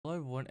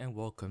everyone and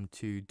welcome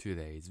to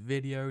today's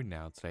video.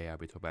 Now today I'll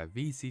be talking about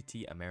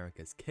VCT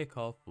America's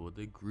kickoff for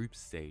the group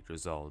stage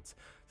results.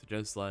 So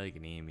just like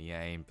in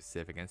EMEA and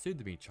Pacific and soon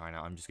to be China,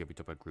 I'm just going to be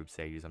talking about group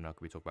stages. I'm not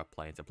going to be talking about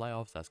play-ins and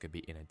playoffs. That's going to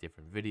be in a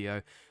different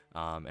video.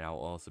 And I'll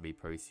also be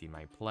posting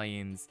my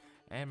play-ins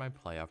and my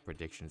playoff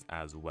predictions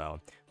as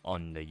well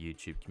on the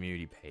YouTube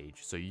community page.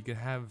 So you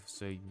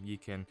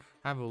can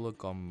have a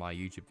look on my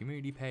YouTube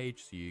community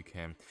page so you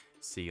can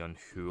see on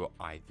who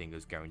I think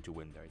is going to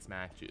win those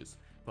matches.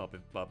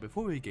 But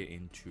before we get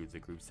into the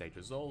group stage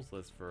results,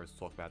 let's first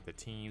talk about the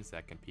teams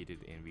that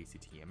competed in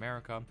VCT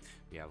America.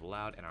 We have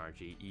Loud,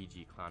 NRG,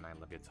 EG,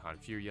 Cloud9, Leviathan,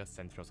 Furia,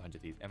 Sentinels, 100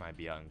 Thieves,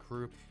 MIBR, and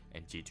Crew,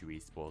 and G2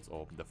 Esports,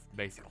 or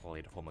basically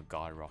the former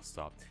God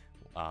roster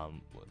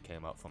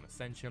came up from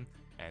Ascension.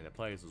 And the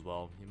players as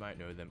well, you might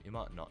know them, you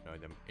might not know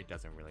them, it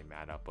doesn't really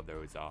matter, but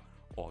those are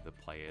all the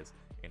players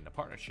in the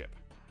partnership.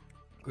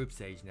 Group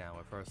stage now,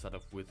 we'll first start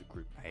off with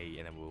Group A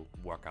and then we'll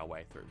work our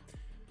way through.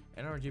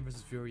 NRG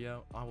vs Furia,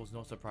 I was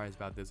not surprised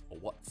about this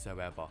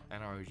whatsoever.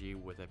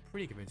 NRG with a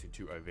pretty convincing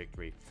 2-0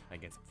 victory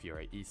against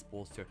Furia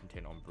Esports,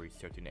 13-10 on Breeze,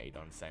 13-8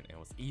 on Sen, and it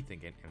was Ethan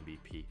getting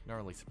MVP. Not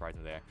really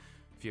surprising there.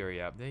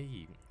 Furia,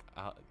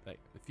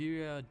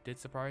 Furia did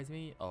surprise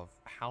me of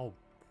how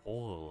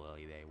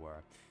poorly they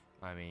were.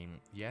 I mean,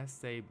 yes,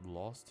 they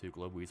lost to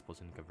Global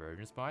Esports in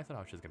Convergence, but I thought it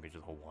was just gonna be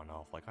just a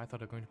one-off. Like, I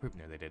thought they were going to prove.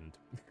 No, they didn't.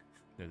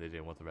 No, they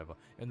didn't whatsoever.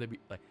 And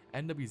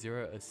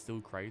NW0 is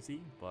still crazy,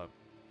 but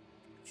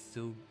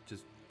still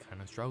just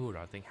kind of struggled.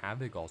 I think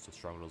Havoc also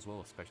struggled as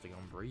well, especially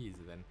on Breeze.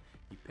 And then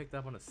he picked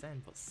up on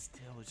Ascent, but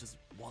still, it just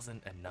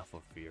wasn't enough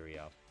for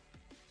Furia.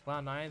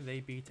 Cloud9, they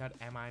beat out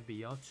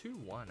MIBR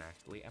 2-1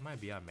 actually.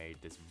 MIBR made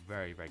this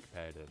very, very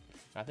competitive.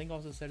 I think I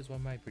also said it's one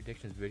of my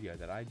predictions video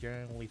that I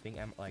generally think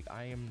I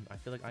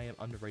feel like I am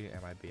underrating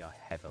MIBR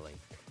heavily.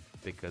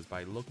 Because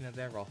by looking at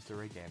their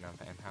roster again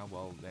and how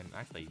well, then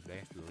actually they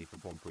actually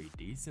performed pretty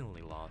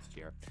decently last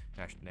year.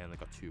 And actually they only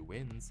got 2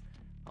 wins.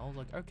 I was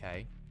like,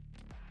 okay,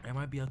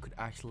 MIBR could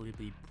actually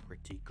be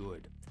pretty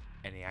good.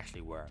 And they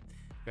actually were.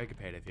 Very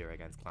competitive here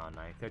against Cloud9.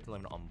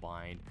 13-11 on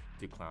Bind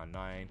to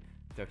Cloud9.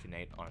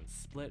 13-8 on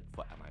Split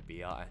for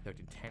MIBR and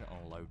 13-10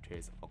 on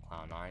Lotus for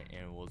Cloud9,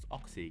 and it was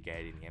Oxy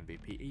getting the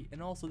MVP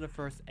and also the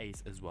first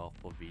ace as well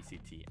for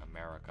VCT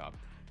America.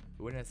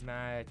 The winners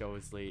match,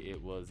 obviously it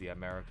was the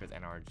Americas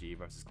NRG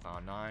versus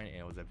Cloud9, and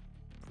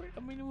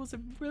it was a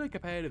really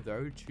competitive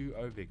though,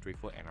 2-0 victory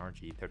for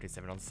NRG,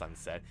 13-7 on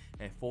Sunset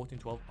and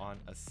 14-12 on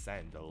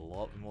Ascend. A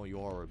lot more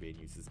Euro being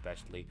used,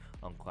 especially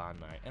on Cloud9.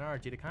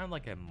 NRG, they're kind of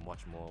like a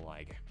much more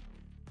like,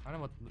 I don't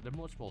know, they're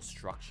much more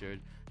structured.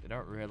 They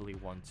don't really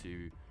want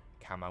to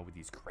come out with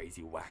these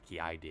crazy wacky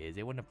ideas.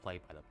 They want to play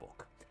by the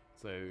book.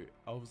 So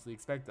obviously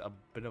expect a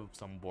bit of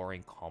some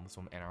boring comps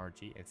from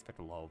NRG and expect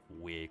a lot of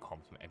weird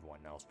comps from everyone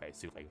else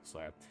basically. So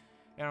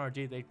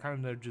NRG, they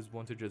kind of just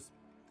want to just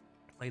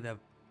play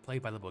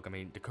by the book. I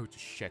mean, the coach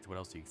is shit, what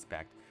else do you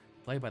expect?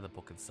 Play by the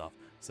book and stuff.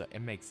 So it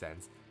makes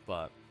sense,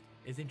 but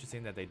it's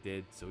interesting that they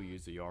did still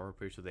use the Yoru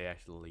push, so they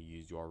actually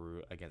used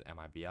Yoru against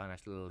MIBR and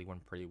actually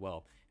went pretty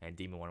well. And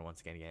Demon won once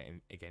again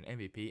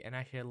MVP, and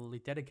actually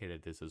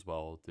dedicated this as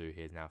well to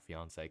his now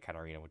fiance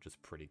Katarina, which is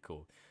pretty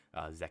cool.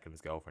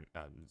 Zekin's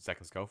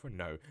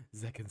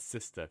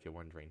sister, if you're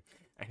wondering.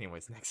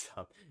 Anyways, next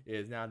up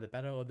is now the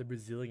battle of the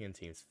Brazilian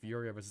teams,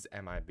 Furia versus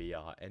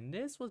MIBR, and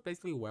this was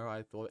basically where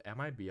I thought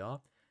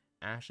MIBR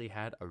actually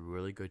had a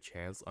really good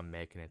chance of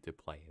making it to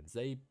play-ins.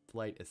 They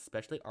played,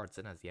 especially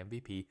Artson as the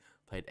MVP,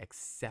 played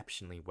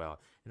exceptionally well.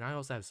 And I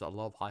also have a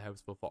lot of high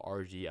hopes for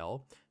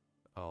RGL,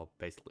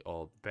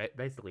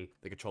 basically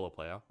the controller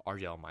player,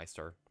 RGL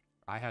Meister.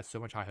 I had so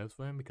much high hopes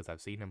for him because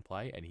I've seen him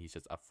play and he's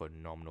just a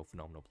phenomenal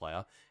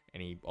player.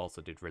 And he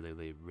also did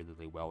really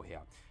well here.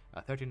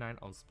 39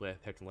 on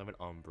Split, 13-11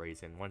 on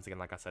Brazen. Once again,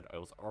 like I said, it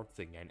was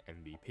Artson again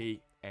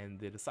MVP. And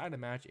the decided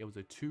match, it was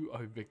a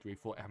 2-0 victory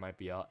for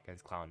MIBR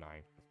against Cloud9.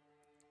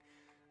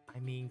 I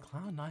mean,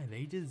 Cloud9,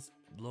 they just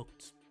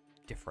looked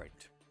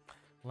different.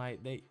 Like,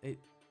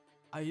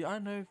 I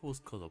don't know if it was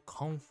because of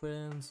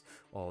confidence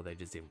or they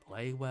just didn't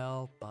play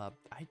well, but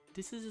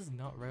this is just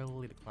not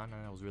really the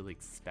Cloud9 I was really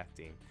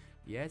expecting.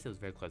 Yes, it was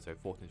very close, so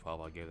 14-12,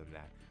 I'll give them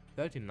that.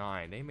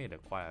 39, they made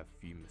quite a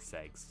few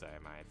mistakes,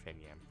 in my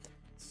opinion.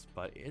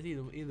 But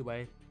either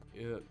way,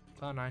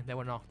 Cloud9, they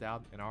were knocked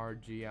out, and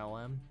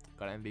RGLM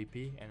got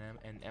MVP,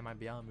 and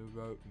MIBR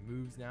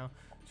moves now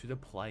to the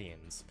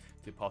play-ins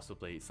to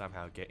possibly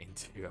somehow get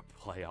into a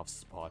playoff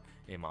spot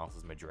in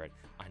Masters Madrid.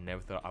 I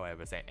never thought I would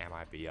ever say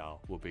MIBR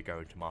will be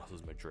going to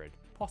Masters Madrid,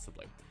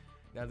 possibly.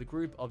 Now the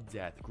group of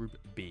death, Group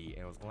B,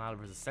 and it was Loud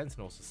versus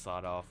Sentinels to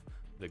start off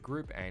the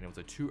group, and it was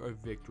a 2-0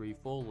 victory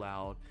for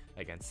Loud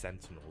against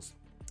Sentinels.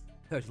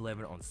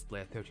 13-11 on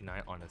Split,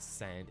 39 on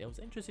Ascent. It was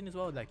interesting as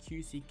well that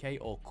QCK,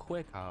 or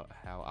Quick, how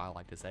I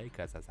like to say,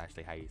 because that's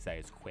actually how you say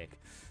it's Quick.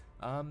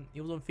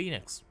 It was on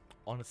Phoenix,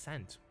 on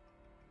Ascent,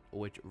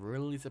 which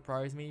really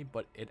surprised me,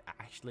 but it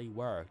actually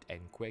worked,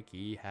 and Quick,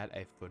 he had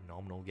a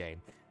phenomenal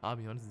game. I'll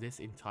be honest, this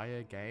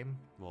entire game,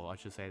 well, I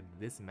should say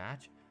this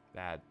match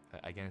that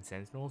against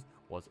Sentinels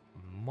was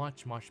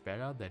much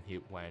better than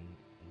when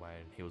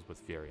when he was with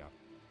Furia.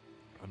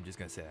 I'm just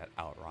gonna say that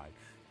outright.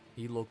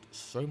 He looked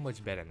so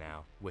much better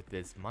now with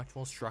this much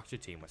more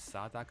structured team with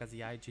Sardak as the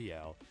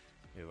IGL,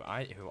 who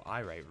I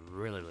rate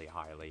really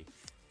highly.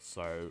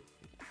 So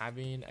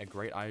having a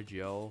great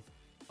IGL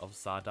of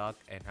Sardak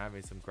and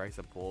having some great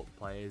support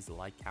players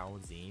like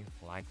Kalzine,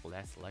 like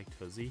Les, like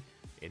Tuzi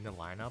in the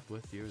lineup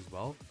with you as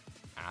well,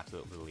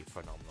 absolutely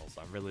phenomenal.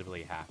 So I'm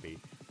really happy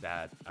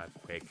that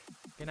Quick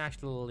can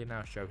actually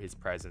now show his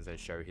presence and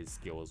show his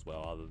skill as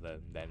well, other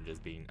than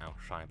just being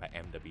outshined by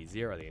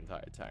MW0 the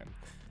entire time.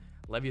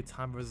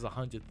 Leviathan versus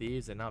 100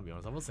 Thieves, and I'll be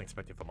honest, I wasn't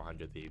expecting from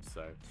 100 Thieves,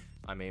 so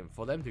I mean,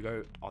 for them to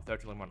go on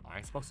 13 on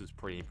Icebox is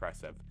pretty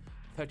impressive.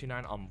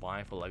 39 on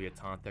Blind for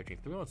Leviathan,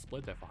 13-3 on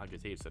Split there for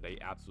 100 Thieves, so they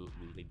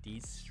absolutely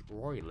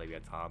destroyed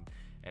Leviathan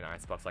and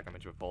Icebox, like I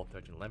mentioned before.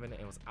 13-11,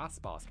 it was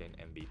Aspas getting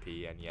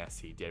MVP, and yes,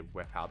 he did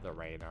whip out the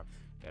Reyna.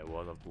 It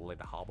was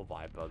the Harbor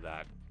Viper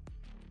that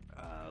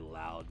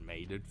Loud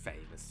made it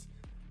famous.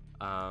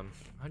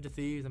 100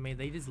 Thieves, I mean,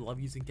 they just love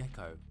using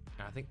Gecko,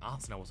 and I think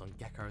Arsenal was on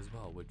Gecko as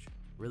well, which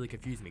really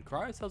confused me.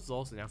 Cryocells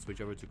also now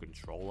switch over to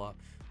Controller,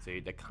 so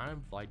they're kind of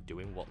like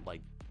doing what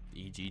like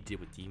EG did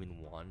with Demon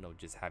 1, of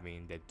just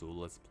having their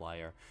duelist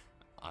player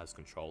as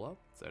Controller.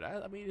 So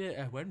that, I mean,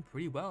 it went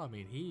pretty well. I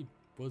mean, he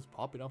was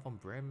popping off on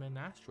Brim and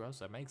Astra,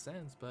 so it makes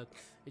sense, but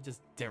it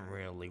just didn't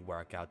really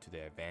work out to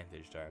their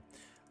advantage though.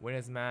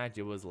 Winners match,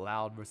 it was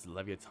Loud versus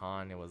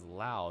Leviathan. It was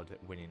Loud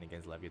winning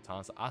against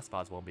Leviathan, so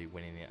Aspas won't be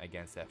winning it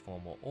against their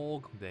former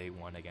org. They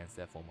won against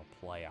their former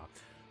player.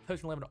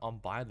 13-11 on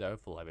Buy though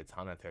for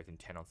Leviathan, and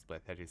 13-10 on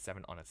Split,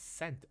 37 on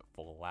Ascent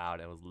for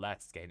Loud. It was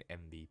Let's getting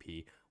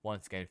MVP.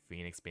 Once again,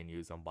 Phoenix being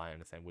used on Buy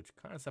and Ascent, which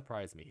kind of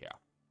surprised me here.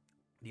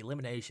 The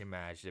elimination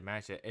match, the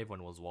match that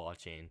everyone was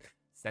watching,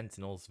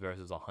 Sentinels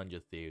versus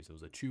 100 Thieves. It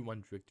was a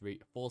 2-1 victory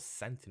for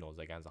Sentinels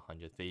against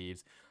 100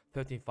 Thieves.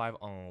 13-5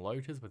 on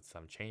Lotus with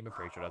some chamber,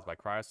 pretty sure that's by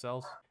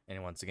Cryocells.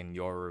 And once again,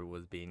 Yoru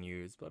was being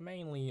used, but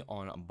mainly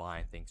on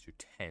Buy thanks to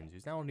Tens,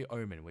 who's now on the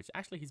Omen, which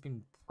actually he's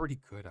been pretty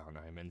good on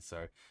Omen,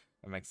 so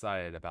I'm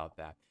excited about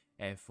that.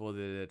 And for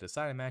the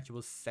deciding match, it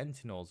was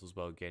Sentinels as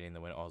well getting the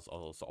win.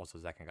 Also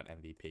Zakan got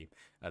MVP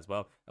as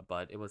well.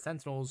 But it was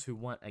Sentinels who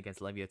won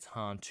against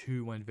Leviathan.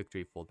 2-1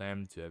 victory for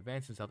them to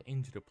advance themselves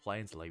into the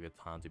play-ins.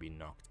 Leviathan to be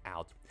knocked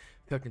out.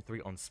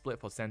 13-3 on Split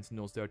for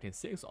Sentinels.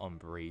 13-6 on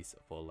Breeze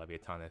for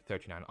Leviathan. And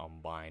 39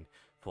 on Bind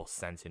for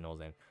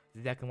Sentinels. And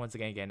Zakan once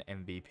again getting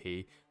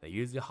MVP. They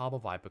used the Harbor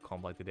Viper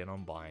combo like they did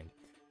on Bind.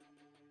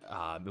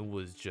 It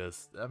was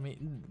just, I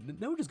mean,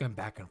 they were just going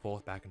back and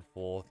forth.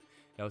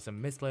 There was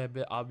some misplay a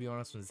bit, I'll be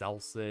honest, when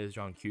Zelsis,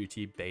 John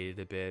QT baited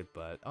a bit,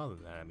 but other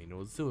than that, I mean, it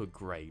was still a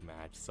great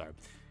match, so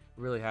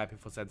really happy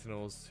for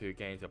Sentinels to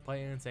get into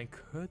play-ins, and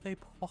could they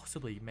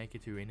possibly make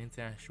it to an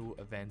international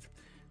event?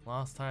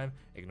 Last time,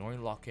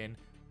 ignoring lock-in,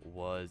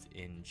 was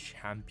in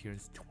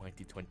Champions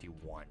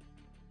 2021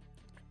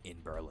 in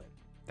Berlin.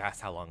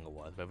 That's how long it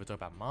was, but if we talk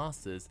about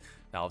Masters,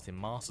 that was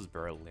in Masters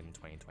Berlin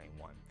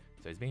 2021.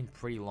 So it's been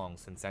pretty long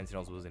since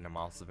Sentinels was in a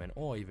Masters event,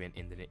 or even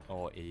in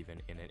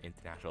an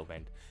international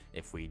event,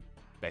 if we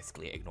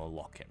basically ignore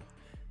lock-in.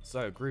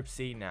 So Group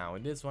C now,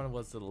 and this one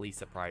was the least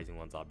surprising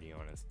ones, I'll be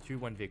honest.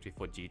 2-1 victory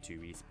for G2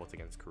 Esports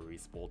against Crew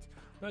Esports.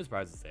 No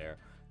surprises there.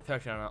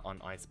 39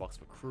 on Icebox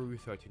for Crew,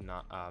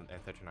 39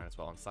 and 39 as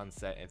well on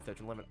Sunset, and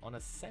 13-11 on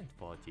Ascent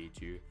for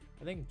G2.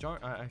 I think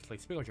actually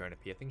speaking of Jonah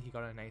P, I think he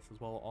got an ace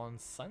as well on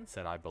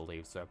Sunset, I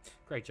believe. So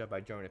great job by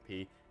Jonah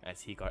P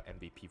as he got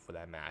MVP for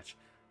that match.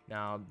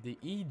 Now, the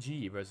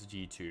EG versus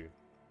G2,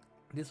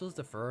 this was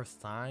the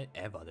first time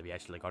ever that we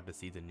actually got to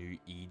see the new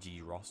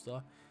EG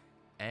roster,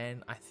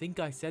 and I think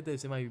I said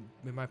this in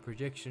my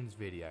predictions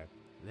video.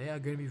 They are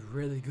going to be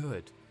really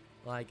good.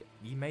 Like,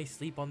 you may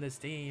sleep on this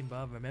team,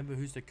 but remember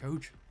who's the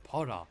coach?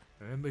 Potter.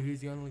 Remember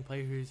who's the only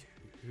player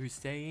who's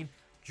staying?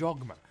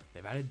 Jogma.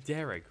 They've added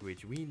Derek,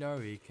 which we know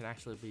he can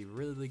actually be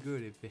really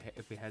good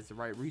if he has the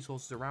right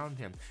resources around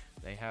him.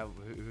 They have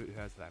who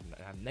has that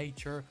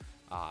nature.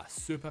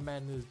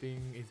 Superman is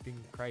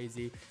being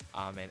crazy,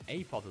 and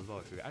Apod as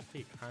well, who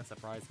actually kind of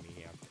surprised me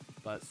here.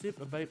 But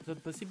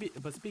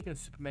speaking of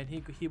Superman,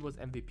 he was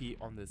MVP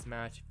on this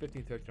match.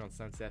 15-13 on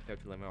Sunset,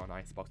 13-11 on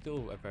Icebox.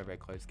 Still a very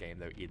close game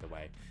though, either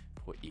way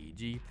for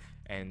EG.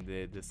 And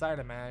the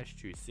deciding match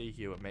to see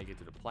who would make it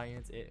to the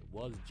play-ins, it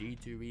was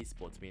G2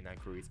 Esports being that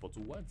Crew Esports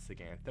once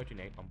again.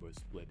 13-8 on both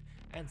Split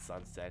and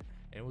Sunset.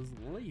 And it was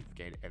Leaf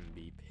getting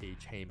MVP.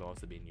 Chamber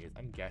also being used.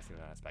 I'm guessing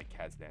that's by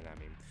Kesnet. I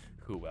mean,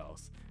 who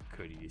else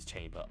could use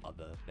Chamber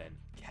other than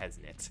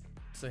Kesnet?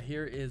 So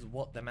here is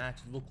what the match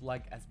looked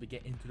like as we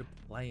get into the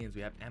play-ins.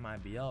 We have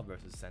MIBR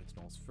versus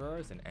Sentinels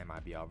first, and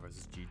MIBR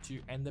versus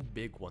G2, and the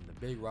big one, the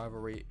big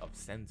rivalry of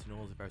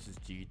Sentinels versus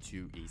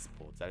G2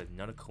 Esports. That is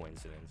not a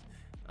coincidence.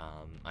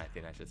 I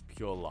think that's just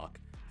pure luck.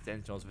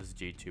 Sentinels versus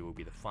G2 will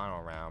be the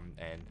final round,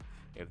 and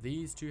if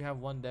these two have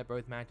won their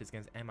both matches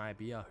against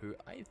MIBR, who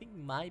I think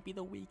might be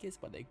the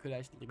weakest, but they could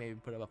actually maybe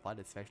put up a fight,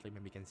 especially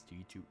maybe against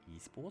G2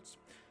 Esports,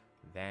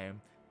 then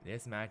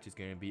this match is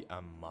going to be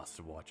a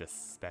must-watch,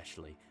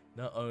 especially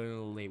not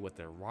only with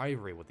the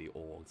rivalry with the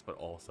orgs, but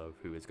also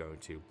who is going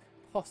to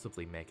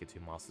possibly make it to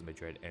Masters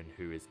Madrid and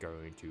who is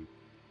going to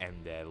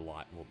end their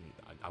life. Well,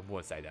 I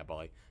wouldn't say that, but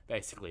like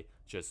basically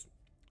just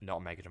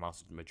not make it to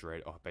Masters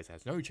Madrid, or basically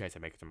has no chance to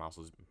make it to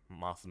Masters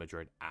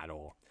Madrid at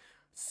all.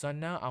 So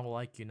now I would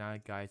like you now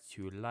guys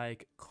to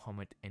like,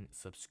 comment, and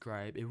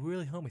subscribe. It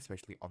really helps me,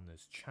 especially on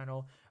this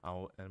channel.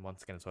 And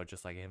once again, so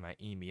just like in my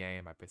EMEA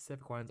and my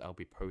Pacific ones, I'll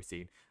be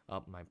posting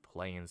up my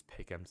play-ins,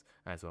 pick'ems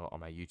as well on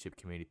my YouTube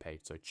community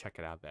page. So check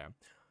it out there.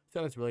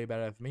 So that's really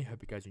about it for me. Hope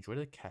you guys enjoyed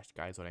it. Catch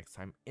you guys all next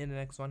time in the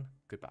next one.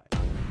 Goodbye.